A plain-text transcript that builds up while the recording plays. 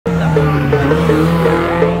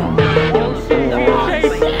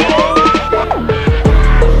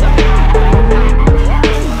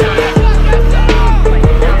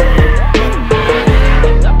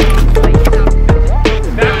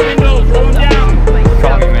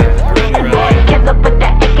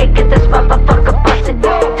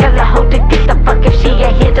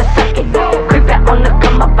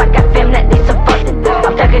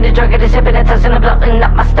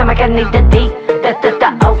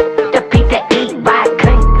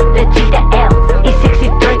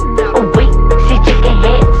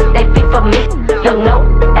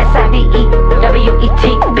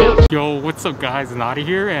What's up guys, Nadi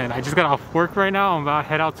here, and I just got off work right now. I'm about to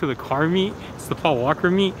head out to the car meet. It's the Paul Walker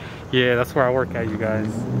meet. Yeah, that's where I work at, you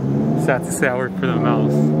guys. Sad to say I work for the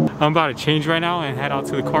mouse. I'm about to change right now and head out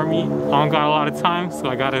to the car meet. I don't got a lot of time, so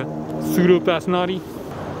I gotta suit up as Nadi.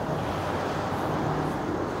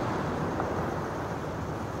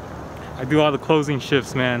 I do all the closing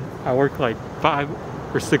shifts, man. I work like 5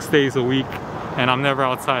 or 6 days a week, and I'm never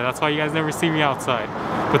outside. That's why you guys never see me outside.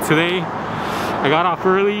 But today, I got off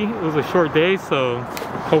early. It was a short day, so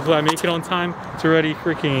hopefully I make it on time. It's already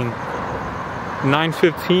freaking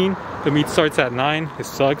 9:15. The meet starts at 9. It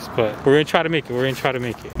sucks, but we're gonna try to make it. We're gonna try to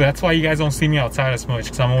make it. That's why you guys don't see me outside as much,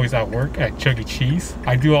 because I'm always at work at Chuck E. Cheese.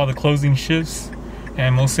 I do all the closing shifts,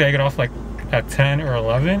 and mostly I get off like at 10 or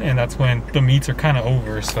 11, and that's when the meets are kind of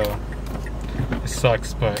over, so it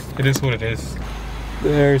sucks, but it is what it is.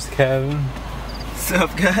 There's Kevin. What's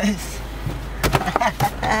up, guys?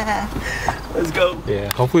 Let's go. Yeah,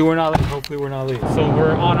 hopefully we're not late. Hopefully we're not late. So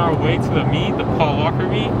we're on our way to the meet, the Paul Walker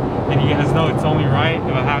meet, and you guys know it's only right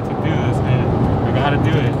if I have to do this, man. I gotta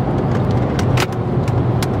do it.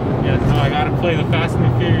 Yeah, so I gotta play the Fast and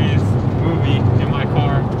the Furious movie in my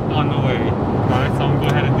car on the way. Alright, so I'm gonna go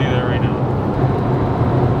ahead and do that right now.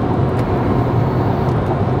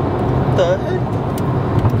 The heck?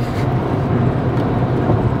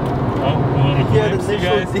 Oh, a little glimpse, you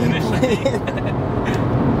guys. Initial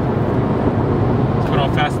Put on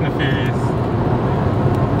Fast and the Furious.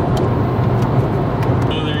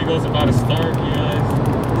 Oh, there he goes, about to start, you guys.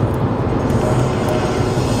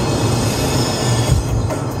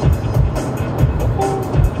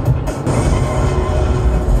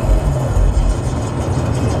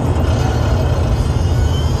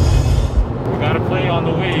 We gotta play on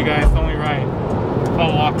the way, you guys. It's only right.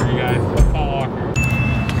 Paul Walker, you guys. Paul Walker.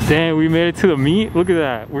 Dang, we made it to the meet. Look at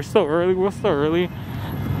that. We're still early. We're still early.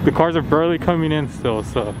 The cars are barely coming in still,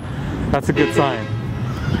 so that's a good sign.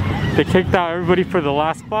 They kicked out everybody for the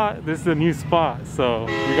last spot. This is a new spot, so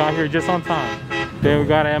we got here just on time. Then we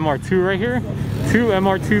got an MR2 right here. 2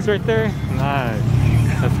 MR2s right there. Nice.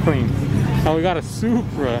 That's clean. Now we got a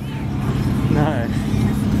Supra. Nice.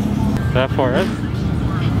 The FRS.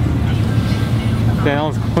 That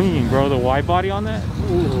one's clean, bro. The wide body on that.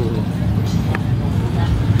 Ooh.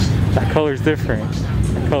 That color's different.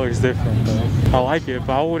 That color's different though. I like it,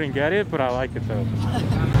 but I wouldn't get it, but I like it though.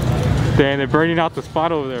 Dang, they're burning out the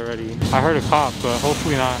spot over there already. I heard a cop, but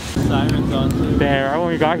hopefully not. Sirens on too. Dang, right when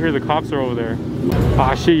we got here, the cops are over there.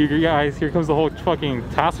 Ah shit, you guys, here comes the whole fucking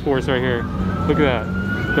task force right here. Look at that.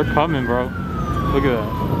 They're coming, bro. Look at that.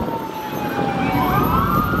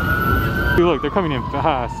 Dude, look, they're coming in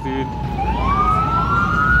fast, dude.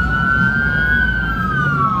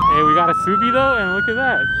 Hey, we got a Subi though, and look at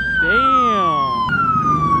that. Damn.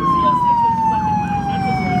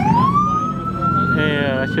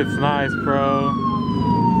 Yeah, that shit's nice, bro.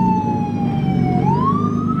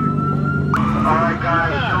 Alright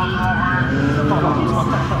guys, show's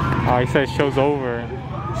over. Oh, he said show's over.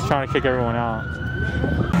 He's trying to kick everyone out.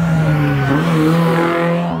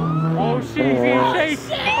 Oh shit, he's being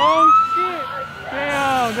chased. Oh shit.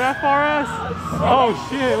 Damn, the FRS. Oh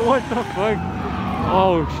shit, what the fuck?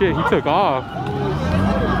 Oh shit, he took off.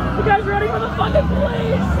 You guys ready for the fucking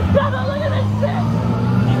police? Look at this shit!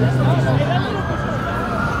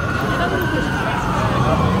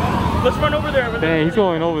 Let's run over there. Dang, he's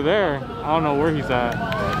going over there. I don't know where he's at.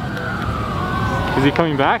 Is he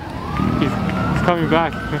coming back? He's coming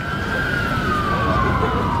back.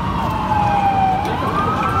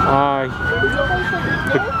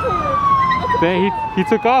 Dang, he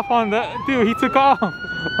took off on that. Dude, he took off.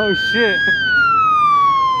 Oh shit.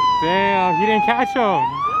 Damn, he didn't catch him.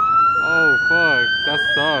 Oh fuck, that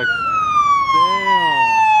sucks. Damn,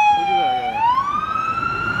 look at that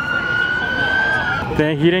guy.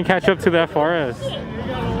 Dang, he didn't catch up to the FRS.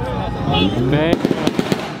 Dang.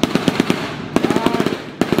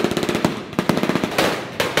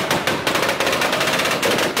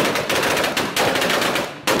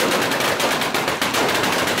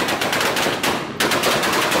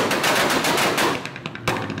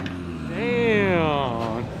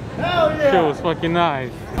 Shit was fucking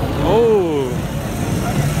nice. Oh.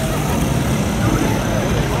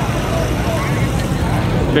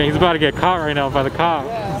 Dang, he's about to get caught right now by the cop.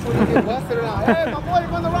 Yeah, I'm gonna get busted now. Hey, my boy, you're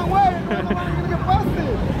going the wrong way. You're gonna get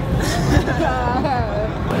busted.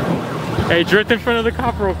 Hey, drift in front of the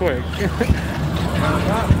cop real quick.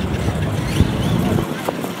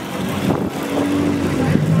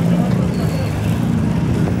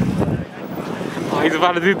 Oh, he's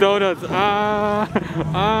about to do donuts.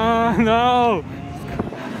 No.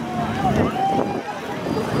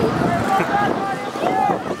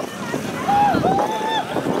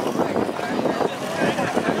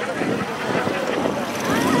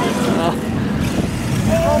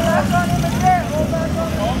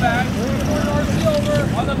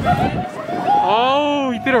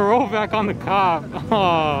 back on the cop.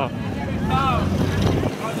 Oh.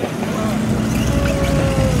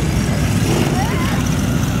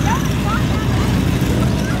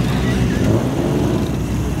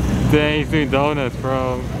 Dang, he's doing donuts,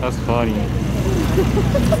 bro. That's funny.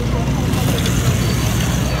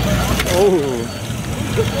 Oh.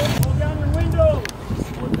 Roll down your windows.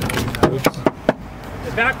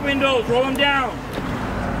 The back windows, roll them down.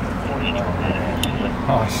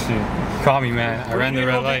 Oh shit. Caught me, man. I ran the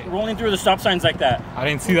red light. Rolling through the stop signs like that. I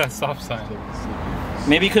didn't see that stop sign.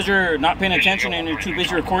 Maybe because you're not paying attention and you're too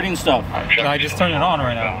busy recording stuff. I just turned it on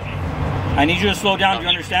right now. I need you to slow down. Do you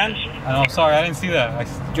understand? I'm sorry, I didn't see that.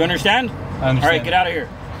 Do you understand? I understand. All right, get out of here.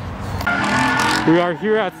 We are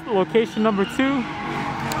here at location number 2.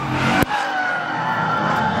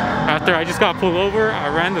 After I just got pulled over, I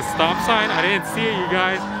ran the stop sign. I didn't see it, you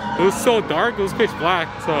guys. It was so dark, it was pitch black.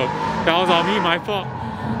 So that was on me, my fault.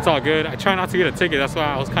 It's all good. I try not to get a ticket. That's why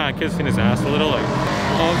I was kind of kissing his ass a little, like,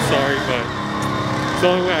 oh, I'm sorry, but it's the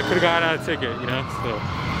only way I could have got out a ticket, you know? So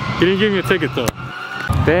he didn't give me a ticket though.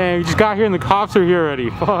 Dang, we just got here and the cops are here already.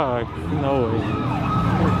 Fuck, no way.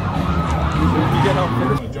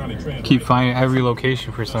 Keep finding every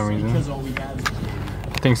location for some reason.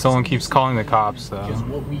 I think someone keeps calling the cops, so.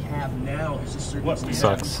 What we have now is a certain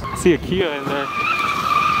Sucks. I see a Kia in there.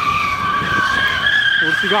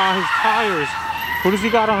 What's he got on his tires? What does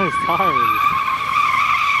he got on his tires?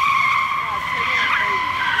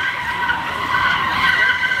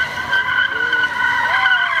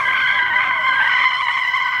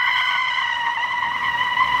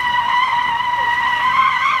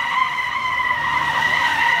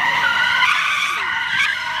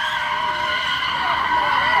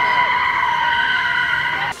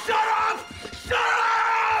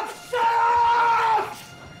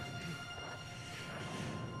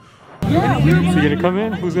 Is he gonna come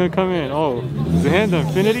in? Who's gonna come in? Oh, is the hand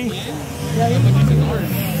Infinity?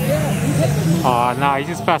 Aw, nah, he's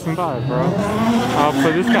just passing by, bro.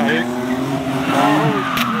 But this guy is.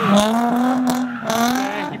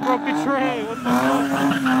 Dang, he broke the tray. What the fuck?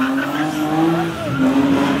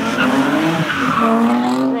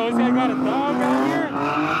 Bro, this guy got a dog out here?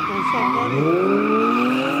 That's so funny.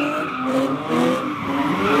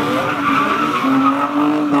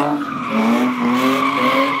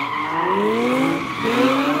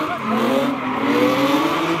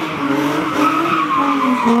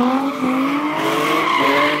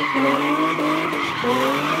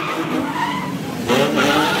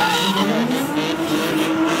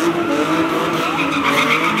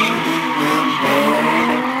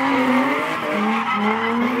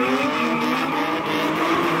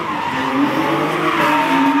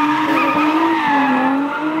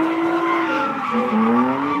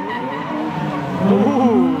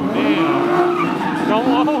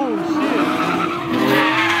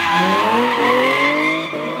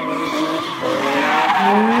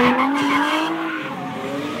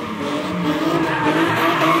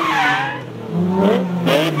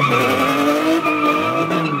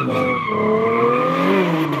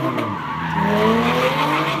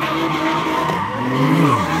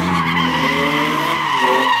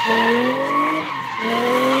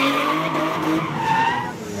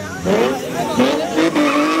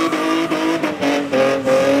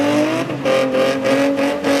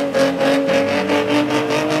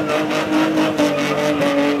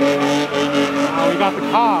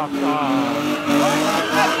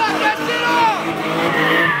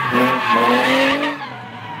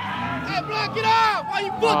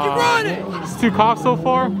 It's 2 cops so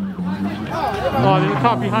far? Oh, there's a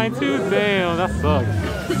cop behind too? Damn, that sucks.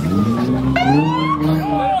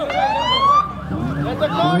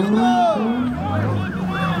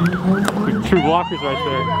 There's 2 blockers right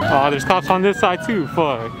there. Oh, there's cops on this side too,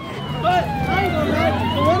 fuck.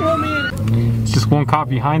 Just 1 cop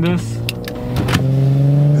behind us.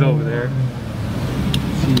 He's over there.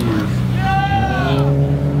 Jeez.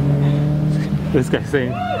 This guy's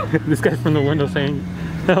saying, this guy's from the window saying,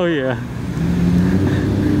 hell yeah.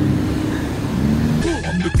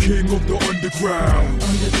 I'm the king of the underground.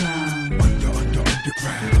 Underground.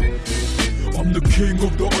 I'm the king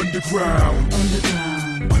of the underground.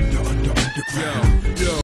 Underground. Underground.